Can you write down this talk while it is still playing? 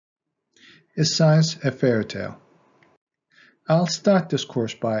Is science a fairy tale? I'll start this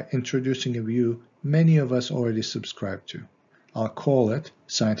course by introducing a view many of us already subscribe to. I'll call it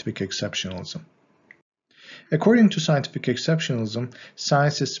scientific exceptionalism. According to scientific exceptionalism,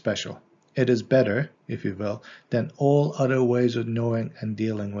 science is special. It is better, if you will, than all other ways of knowing and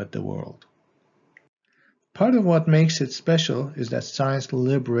dealing with the world. Part of what makes it special is that science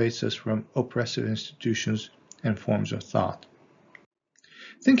liberates us from oppressive institutions and forms of thought.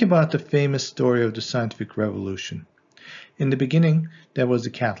 Think about the famous story of the scientific revolution. In the beginning, there was the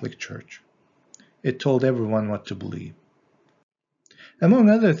Catholic Church. It told everyone what to believe.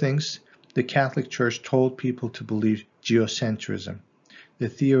 Among other things, the Catholic Church told people to believe geocentrism, the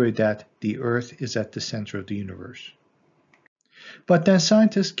theory that the Earth is at the center of the universe. But then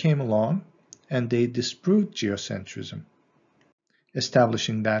scientists came along and they disproved geocentrism,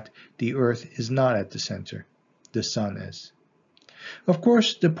 establishing that the Earth is not at the center, the Sun is. Of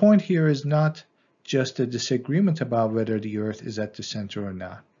course, the point here is not just a disagreement about whether the Earth is at the center or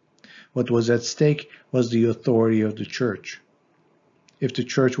not. What was at stake was the authority of the Church. If the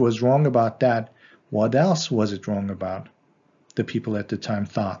Church was wrong about that, what else was it wrong about? The people at the time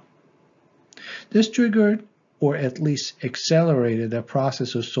thought. This triggered, or at least accelerated, a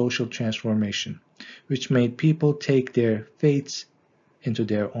process of social transformation, which made people take their fates into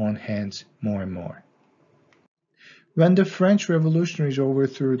their own hands more and more. When the French revolutionaries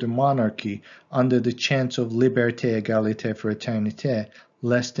overthrew the monarchy under the chants of Liberté, Égalité, Fraternité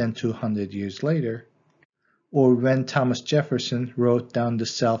less than 200 years later, or when Thomas Jefferson wrote down the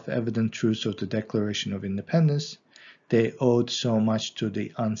self-evident truths of the Declaration of Independence, they owed so much to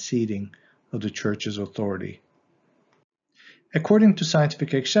the unseating of the Church's authority. According to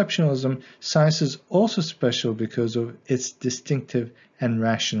scientific exceptionalism, science is also special because of its distinctive and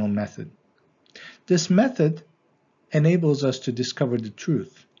rational method. This method enables us to discover the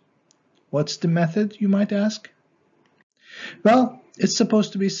truth. What's the method, you might ask? Well, it's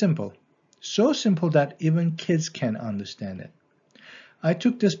supposed to be simple. So simple that even kids can understand it. I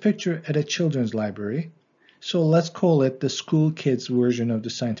took this picture at a children's library, so let's call it the school kids version of the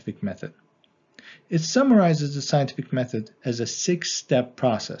scientific method. It summarizes the scientific method as a 6-step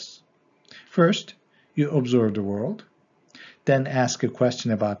process. First, you observe the world, then ask a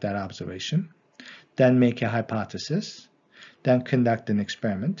question about that observation, then make a hypothesis, then conduct an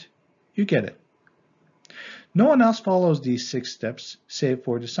experiment. You get it. No one else follows these 6 steps save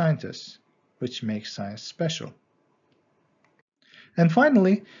for the scientists, which makes science special. And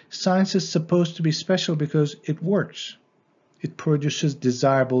finally, science is supposed to be special because it works. It produces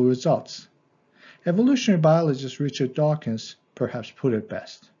desirable results. Evolutionary biologist Richard Dawkins perhaps put it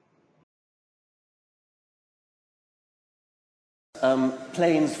best.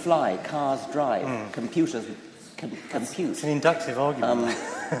 Planes fly, cars drive, computers compute. It's an inductive argument.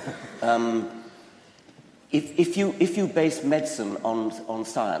 If you base medicine on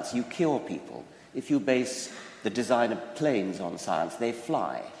science, you cure people. If you base the design of planes on science, they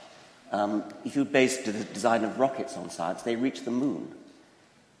fly. If you base the design of rockets on science, they reach the moon.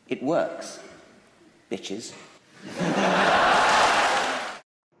 It works, bitches.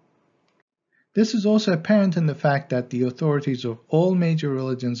 This is also apparent in the fact that the authorities of all major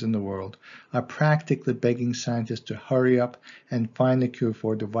religions in the world are practically begging scientists to hurry up and find a cure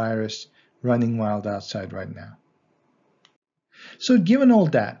for the virus running wild outside right now. So given all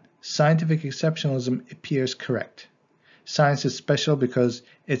that, scientific exceptionalism appears correct. Science is special because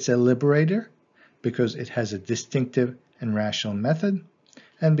it's a liberator, because it has a distinctive and rational method,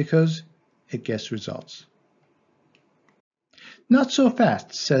 and because it gets results. Not so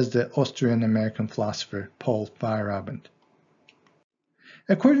fast, says the Austrian American philosopher Paul Feyerabend.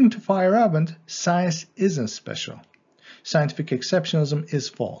 According to Feyerabend, science isn't special. Scientific exceptionalism is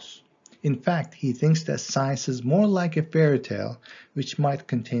false. In fact, he thinks that science is more like a fairy tale which might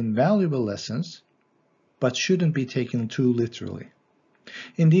contain valuable lessons, but shouldn't be taken too literally.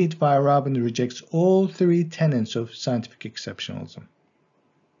 Indeed, Feyerabend rejects all 3 tenets of scientific exceptionalism.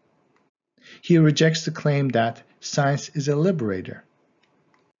 He rejects the claim that science is a liberator.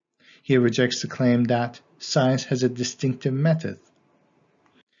 He rejects the claim that science has a distinctive method.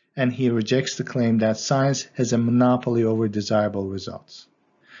 And he rejects the claim that science has a monopoly over desirable results.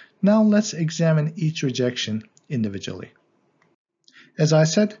 Now let's examine each rejection individually. As I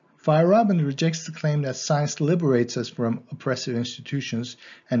said, Feyerabend rejects the claim that science liberates us from oppressive institutions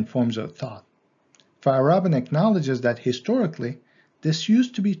and forms of thought. Feyerabend acknowledges that historically, this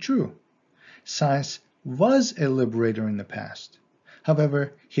used to be true. Science was a liberator in the past.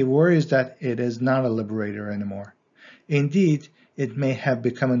 However, he worries that it is not a liberator anymore. Indeed, it may have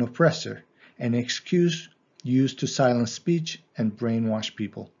become an oppressor, an excuse used to silence speech and brainwash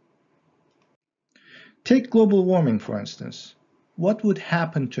people. Take global warming, for instance. What would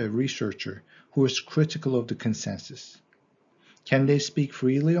happen to a researcher who is critical of the consensus? Can they speak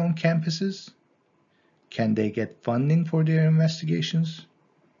freely on campuses? Can they get funding for their investigations?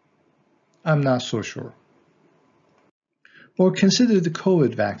 I'm not so sure. Or consider the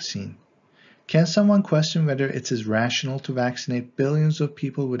COVID vaccine. Can someone question whether it is rational to vaccinate billions of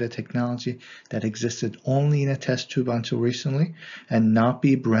people with a technology that existed only in a test tube until recently and not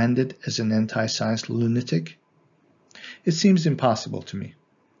be branded as an anti-science lunatic? It seems impossible to me.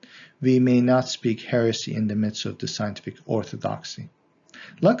 We may not speak heresy in the midst of the scientific orthodoxy.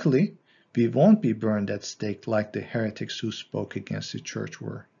 Luckily, we won't be burned at stake like the heretics who spoke against the church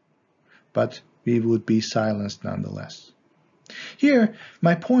were. But we would be silenced nonetheless. Here,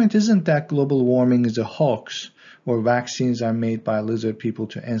 my point isn't that global warming is a hoax or vaccines are made by lizard people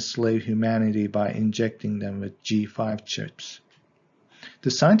to enslave humanity by injecting them with G5 chips.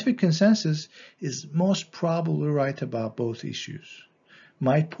 The scientific consensus is most probably right about both issues.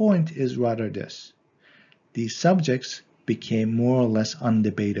 My point is rather this. These subjects became more or less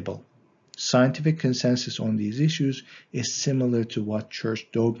undebatable. Scientific consensus on these issues is similar to what church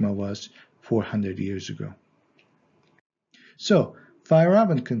dogma was 400 years ago. So,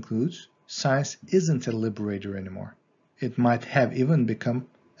 Feyerabend concludes, science isn't a liberator anymore. It might have even become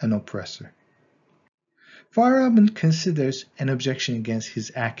an oppressor. Feyerabend considers an objection against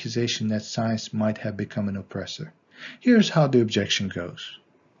his accusation that science might have become an oppressor. Here's how the objection goes.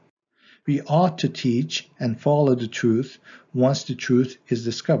 We ought to teach and follow the truth once the truth is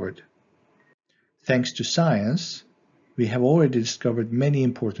discovered. Thanks to science, we have already discovered many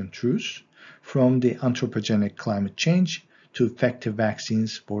important truths, from the anthropogenic climate change to effective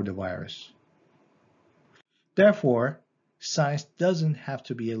vaccines for the virus. Therefore, science doesn't have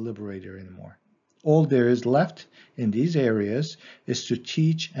to be a liberator anymore. All there is left in these areas is to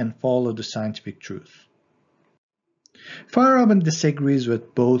teach and follow the scientific truth. Feyerabend disagrees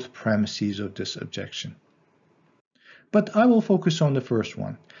with both premises of this objection. But I will focus on the first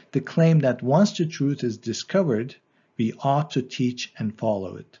one, the claim that once the truth is discovered, we ought to teach and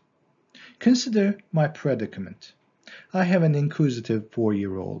follow it. Consider my predicament. I have an inquisitive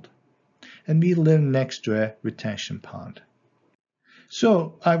 4-year-old, and we live next to a retention pond.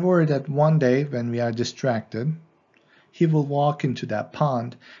 So I worry that one day when we are distracted, he will walk into that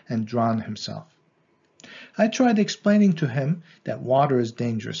pond and drown himself. I tried explaining to him that water is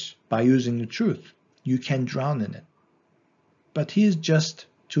dangerous by using the truth. You can drown in it. But he is just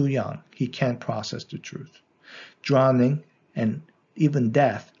too young. He can't process the truth. Drowning and even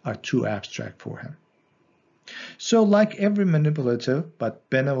death are too abstract for him. So like every manipulative but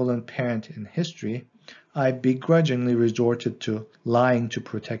benevolent parent in history, I begrudgingly resorted to lying to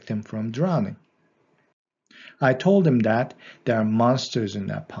protect him from drowning. I told him that there are monsters in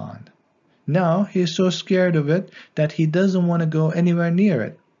that pond. Now he is so scared of it that he doesn't want to go anywhere near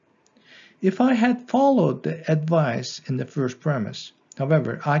it. If I had followed the advice in the first premise,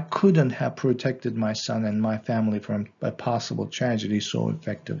 however, I couldn't have protected my son and my family from a possible tragedy so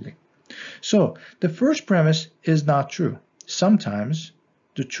effectively. So, the first premise is not true. Sometimes,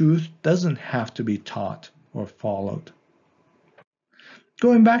 the truth doesn't have to be taught or followed.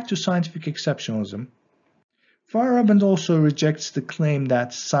 Going back to scientific exceptionalism, Feyerabend also rejects the claim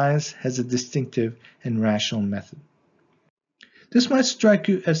that science has a distinctive and rational method. This might strike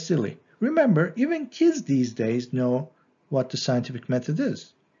you as silly. Remember, even kids these days know what the scientific method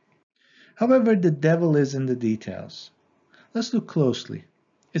is. However, the devil is in the details. Let's look closely.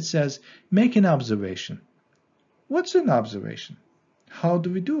 It says, make an observation. What's an observation? How do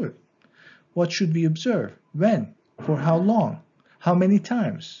we do it? What should we observe? When? For how long? How many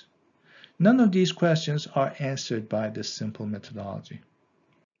times? None of these questions are answered by this simple methodology.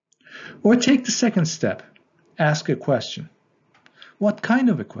 Or take the second step. Ask a question. What kind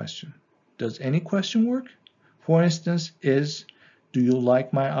of a question? Does any question work? For instance, do you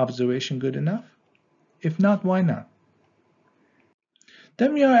like my observation good enough? If not, why not?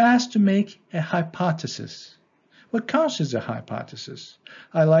 Then we are asked to make a hypothesis. What counts as a hypothesis?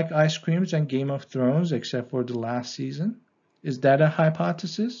 I like ice creams and Game of Thrones except for the last season. Is that a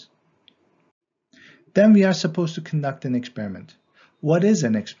hypothesis? Then we are supposed to conduct an experiment. What is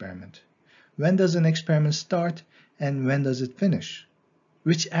an experiment? When does an experiment start and when does it finish?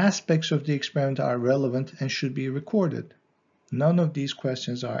 Which aspects of the experiment are relevant and should be recorded? None of these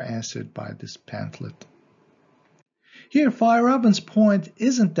questions are answered by this pamphlet. Here, Feyerabend's point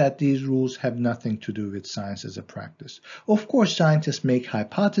isn't that these rules have nothing to do with science as a practice. Of course, scientists make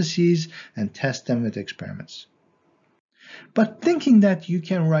hypotheses and test them with experiments. But thinking that you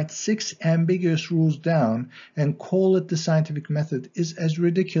can write 6 ambiguous rules down and call it the scientific method is as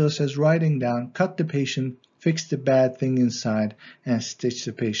ridiculous as writing down, cut the patient, fix the bad thing inside, and stitch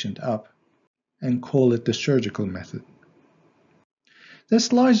the patient up, and call it the surgical method.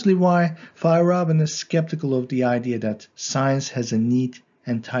 That's largely why Feyerabend is skeptical of the idea that science has a neat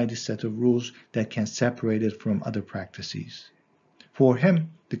and tidy set of rules that can separate it from other practices. For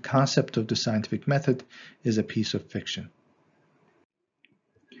him, the concept of the scientific method is a piece of fiction.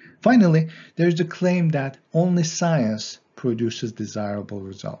 Finally, there is the claim that only science produces desirable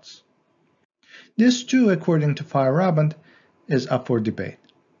results. This too, according to Feyerabend, is up for debate.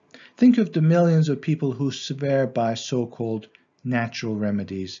 Think of the millions of people who swear by so-called natural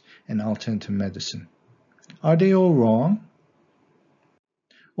remedies and alternative medicine. Are they all wrong?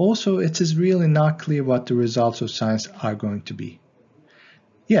 Also, it is really not clear what the results of science are going to be.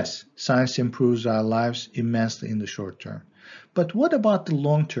 Yes, science improves our lives immensely in the short term. But what about the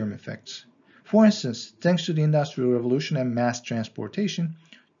long-term effects? For instance, thanks to the Industrial Revolution and mass transportation,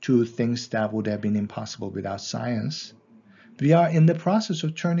 two things that would have been impossible without science, we are in the process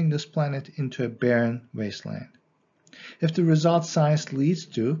of turning this planet into a barren wasteland. If the result science leads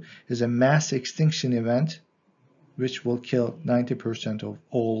to is a mass extinction event, which will kill 90% of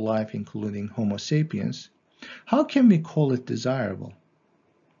all life, including Homo sapiens, how can we call it desirable?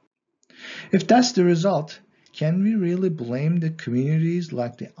 If that's the result, can we really blame the communities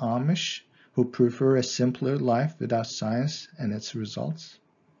like the Amish who prefer a simpler life without science and its results?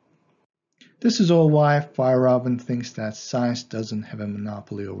 This is all why Feyerabend thinks that science doesn't have a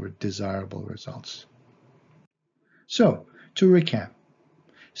monopoly over desirable results. So, to recap,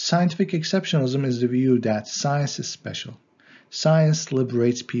 scientific exceptionalism is the view that science is special. Science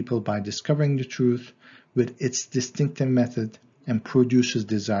liberates people by discovering the truth with its distinctive method and produces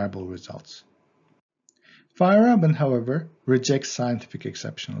desirable results. Feyerabend, however, rejects scientific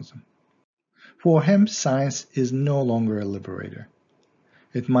exceptionalism. For him, science is no longer a liberator.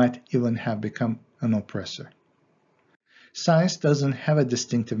 It might even have become an oppressor. Science doesn't have a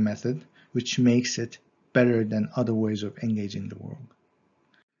distinctive method, which makes it better than other ways of engaging the world.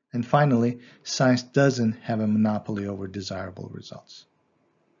 And finally, science doesn't have a monopoly over desirable results.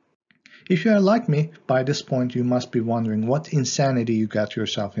 If you are like me, by this point you must be wondering what insanity you got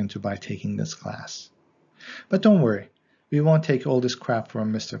yourself into by taking this class. But don't worry, we won't take all this crap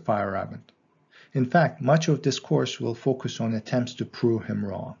from Mr. Feyerabend. In fact, much of this course will focus on attempts to prove him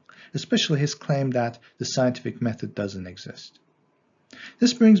wrong, especially his claim that the scientific method doesn't exist.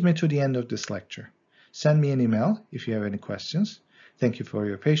 This brings me to the end of this lecture. Send me an email if you have any questions. Thank you for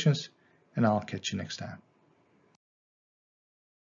your patience, and I'll catch you next time.